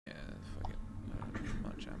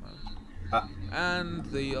Uh, And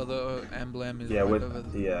the other emblem is yeah, right with over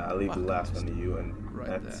the yeah, I'll leave the fucking last one missed to it. you, and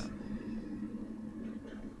Right that's there.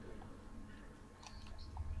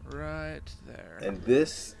 Right there. and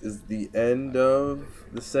this is the end of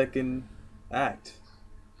the second act.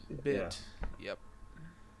 Yeah. Bit. Yep.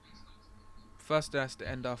 First has to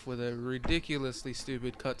end off with a ridiculously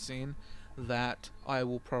stupid cutscene that I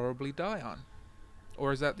will probably die on.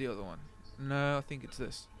 Or is that the other one? No, I think it's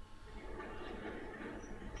this.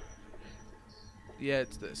 Yeah,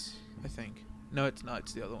 it's this. I think. No, it's not.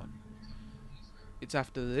 It's the other one. It's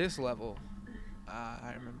after this level.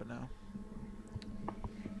 I remember now.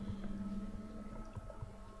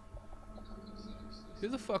 Who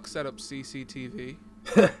the fuck set up CCTV?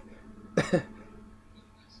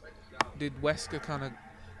 Did Wesker kind of...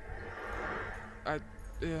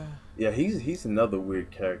 Yeah. Yeah, he's another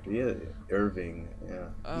weird character. Yeah, Irving. Yeah,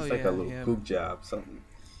 Oh he's like a yeah, little him. kook job, something.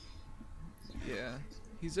 Yeah.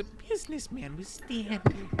 He's a businessman with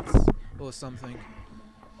standards. Or something.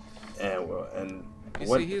 And well, and You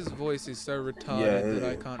what? see, his voice is so Yeah, retarded that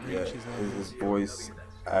I can't yeah, reach his levels.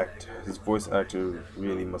 his voice actor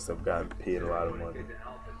really must have gotten paid a lot of money.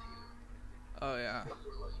 Oh yeah.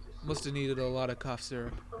 Must have needed a lot of cough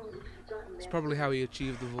syrup. It's probably how he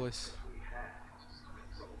achieved the voice.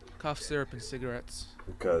 Cough syrup and cigarettes.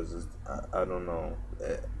 Because I don't know,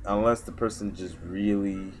 unless the person just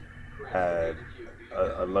really had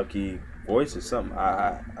a lucky voice or something.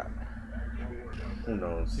 Who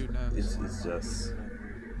knows? Who knows? It's just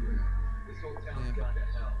Yeah.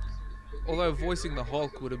 Although voicing the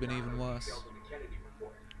Hulk would have been even worse.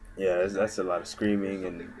 yeah, that's a lot of screaming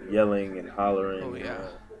and yelling and hollering. Oh yeah.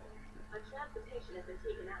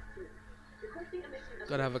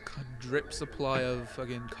 Gotta have a drip supply of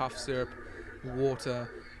fucking cough syrup, water,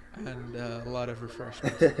 and a lot of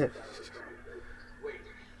refreshments.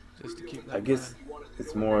 Just to keep that I guess going.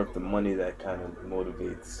 it's more of the money that kind of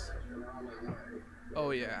motivates.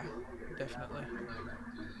 Oh yeah, definitely.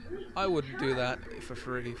 I wouldn't do that for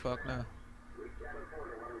free, fuck no.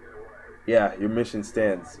 Yeah, your mission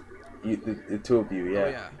stands. The two of you, Oh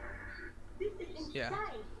yeah. yeah. Yeah.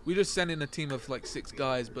 We just send in a team of like 6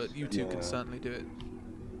 guys, but you two can Yeah. certainly do it.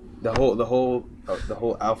 The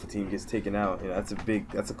whole alpha team gets taken out. You know,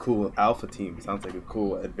 that's a cool alpha team. Sounds like a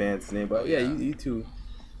cool advanced name, Oh but yeah, yeah. you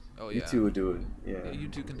Oh you yeah. two would do it. Yeah, Yeah, you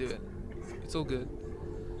two can do it. It's all good.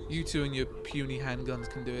 You two and your puny handguns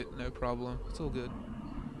can do it, no problem. It's all good.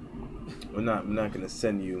 we're not gonna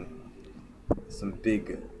send you some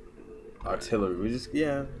big Alright. artillery. We just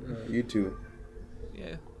you two.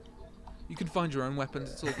 Yeah. You can find your own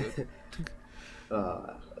weapons, it's all good.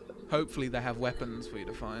 Uh, Hopefully they have weapons for you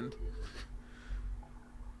to find.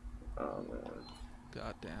 oh man.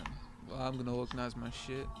 God damn. Well, I'm gonna organize my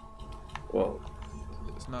shit. Well,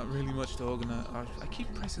 It's not really much to organize. I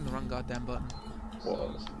keep pressing the wrong goddamn button.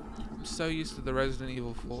 well, I'm so used to the Resident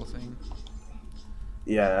Evil 4 thing.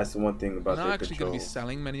 yeah. That's the one thing I'm about not their actually going to be control.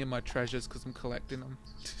 selling many of my treasures because I'm collecting them.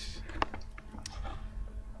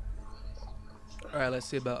 Alright, let's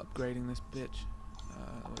see about upgrading this bitch.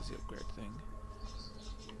 Where's the upgrade thing?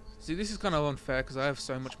 See, this is kind of unfair because I have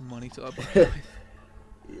so much money to upgrade with.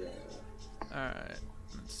 Yeah. Alright,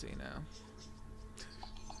 let's see now.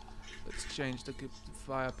 Let's change the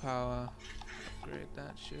firepower. Upgrade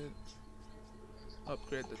that shit.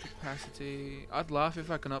 Upgrade the capacity. I'd laugh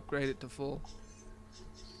if I can upgrade it to full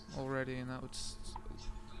already, and that would.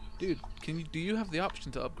 Dude, do you have the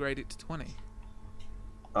option to upgrade it to 20?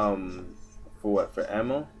 For what? For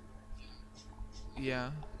ammo?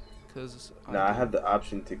 Yeah, because No, I have the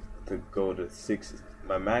option to go to 6.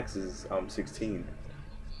 My max is 16.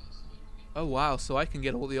 Oh wow, so I can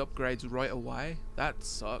get all the upgrades right away? That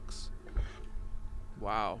sucks.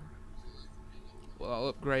 Wow. Well, I'll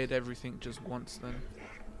upgrade everything just once then.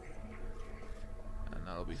 And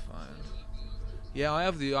that'll be fine. Yeah, I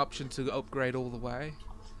have the option to upgrade all the way.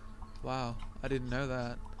 Wow, I didn't know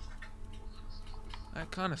that.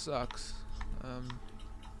 That kinda sucks.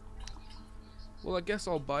 Well, I guess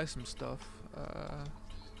I'll buy some stuff.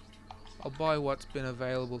 I'll buy what's been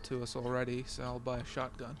available to us already, so I'll buy a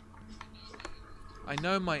shotgun. I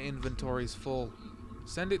know my inventory's full.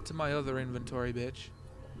 Send it to my other inventory, bitch.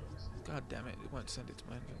 God damn it, it won't send it to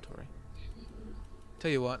my inventory.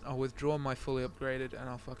 Tell you what, I'll withdraw my fully upgraded and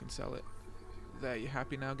I'll fucking sell it. There, you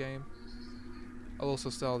happy now, game? I'll also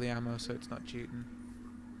sell the ammo so it's not cheating.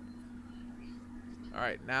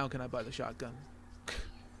 Alright, now can I buy the shotgun?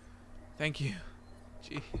 Thank you.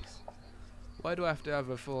 Jeez. Why do I have to have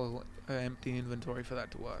a full empty inventory for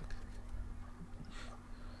that to work?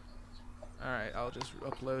 Alright, I'll just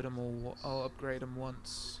upload them all. I'll upgrade them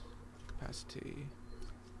once. Capacity,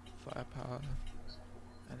 firepower,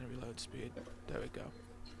 And the reload speed. There we go.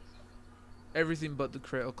 Everything but the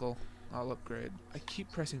critical. I'll upgrade. I keep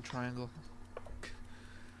pressing triangle.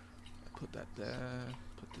 Put that there.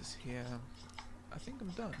 Put this here. I think I'm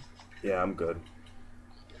done. Yeah, I'm good.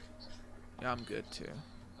 Yeah, I'm good too.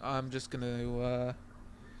 I'm just gonna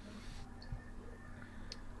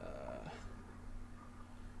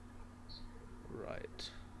right.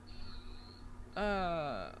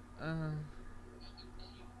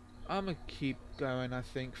 I'm gonna keep going, I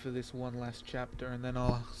think, for this one last chapter, and then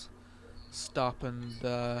I'll stop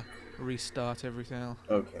and restart everything else.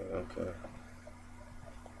 Okay, okay.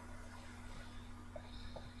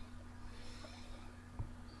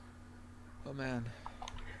 Oh man.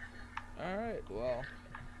 Alright, well,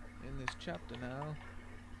 in this chapter now.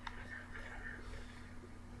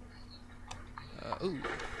 Ooh.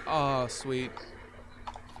 Oh, sweet.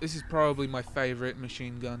 This is probably my favorite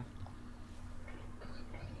machine gun.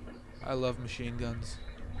 I love machine guns.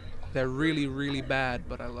 They're really, really bad,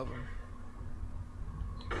 but I love them.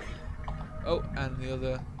 Oh, and the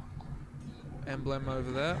other emblem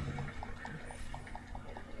over there.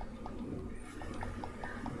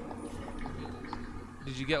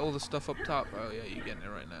 Did you get all the stuff up top? Oh yeah, you're getting it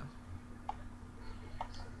right now.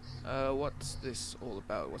 What's this all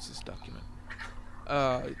about? What's this document?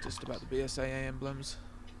 Just about the BSAA emblems.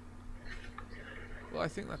 Well, I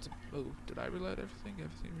think that's a... Oh, did I reload everything?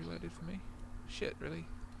 Everything reloaded for me? Shit, really?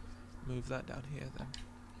 Move that down here, then.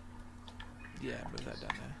 Yeah, move that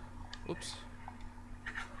down there. Whoops.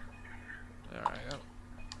 Alright,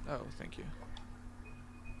 oh, thank you.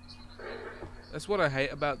 That's what I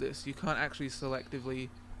hate about this. You can't actually selectively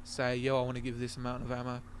say, yo, I want to give this amount of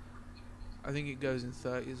ammo. I think it goes in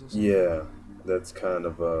 30s or something. Yeah, that's kind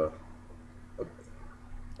of a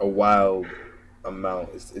wild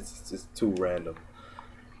amount. It's just too random.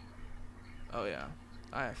 Oh yeah,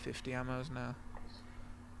 I have 50 ammos now.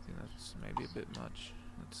 I think that's maybe a bit much.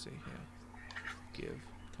 Let's see here. Give.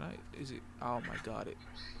 Can I? Is it? Oh my god! It.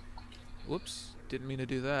 Whoops! Didn't mean to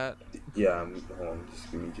do that. Yeah, hold on.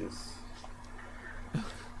 Just give me just.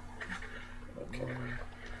 Okay.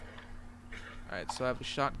 Alright, so I have a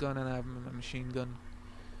shotgun and I have a machine gun.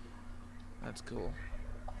 That's cool.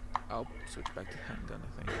 I'll switch back to handgun, I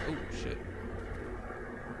think. Oh shit.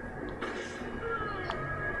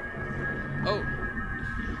 Oh!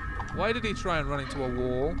 Why did he try and run into a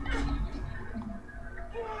wall?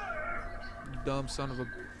 You dumb son of a...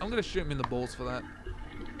 I'm gonna shoot him in the balls for that.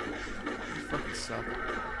 You fucking suck.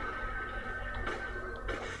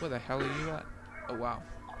 Where the hell are you at? Oh wow.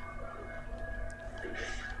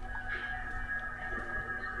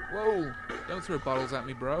 Whoa! Don't throw bottles at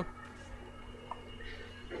me, bro.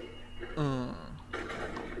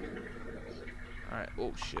 Alright,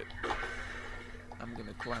 oh shit. I'm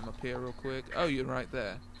gonna climb up here real quick. Oh, you're right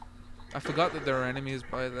there. I forgot that there are enemies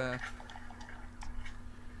by there.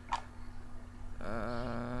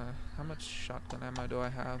 How much shotgun ammo do I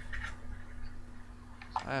have?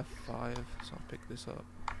 I have 5, so I'll pick this up.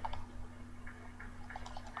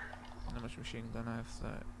 And how much machine gun I have?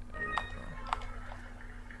 30. There we go.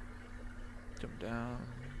 Jump down.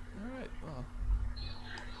 Alright, well.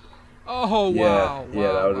 Oh, Yeah, wow. yeah,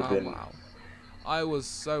 Wow, that would've wow, been... wow. I was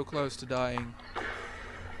so close to dying.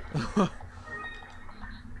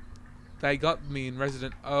 They got me in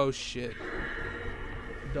Resident... Oh, shit.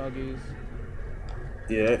 Doggies.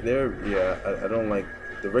 Yeah, I don't like...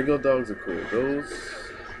 The regular dogs are cool. Those...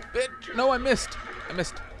 Bitch! No, I missed! I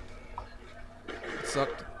missed. It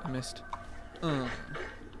sucked. I missed. Uh-oh.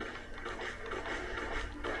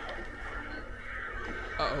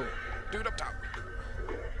 Dude up top.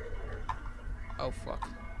 Oh, fuck.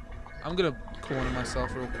 I'm gonna corner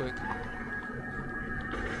myself real quick.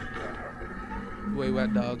 Where you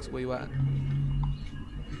at, dogs? Where you at?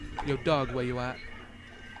 Yo, dog, where you at?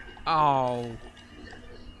 Oh.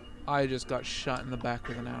 I just got shot in the back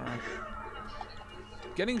with an arrow.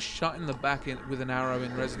 Getting shot in the back with an arrow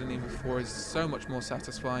in Resident Evil 4 is so much more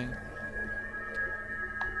satisfying. It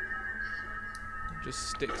just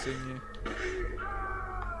sticks in you.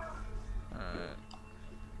 Alright.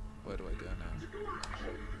 Where do I go now?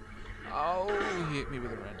 Oh, he hit me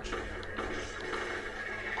with a wrench.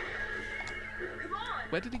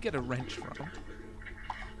 Where did he get a wrench from?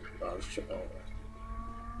 I was trying.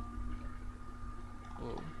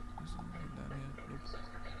 Whoa. There's something down here. Nope.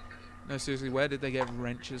 No, seriously, where did they get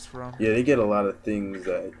wrenches from? Yeah, they get a lot of things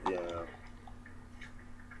that, yeah.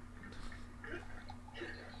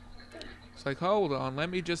 It's like, hold on, let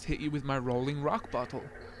me just hit you with my rolling rock bottle.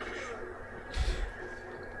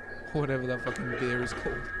 Whatever that fucking beer is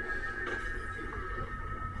called.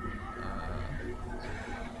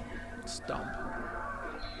 Stomp.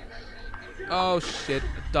 Oh shit,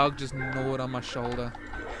 a dog just gnawed on my shoulder.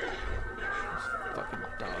 This fucking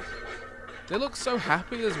dog. They look so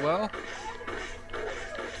happy as well.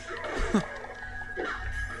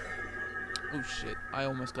 Oh shit, I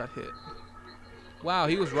almost got hit. Wow,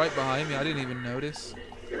 he was right behind me, I didn't even notice.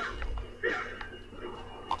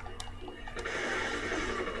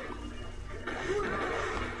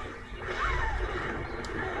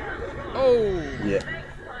 Oh! Yeah.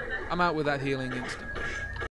 I'm out with that healing instant.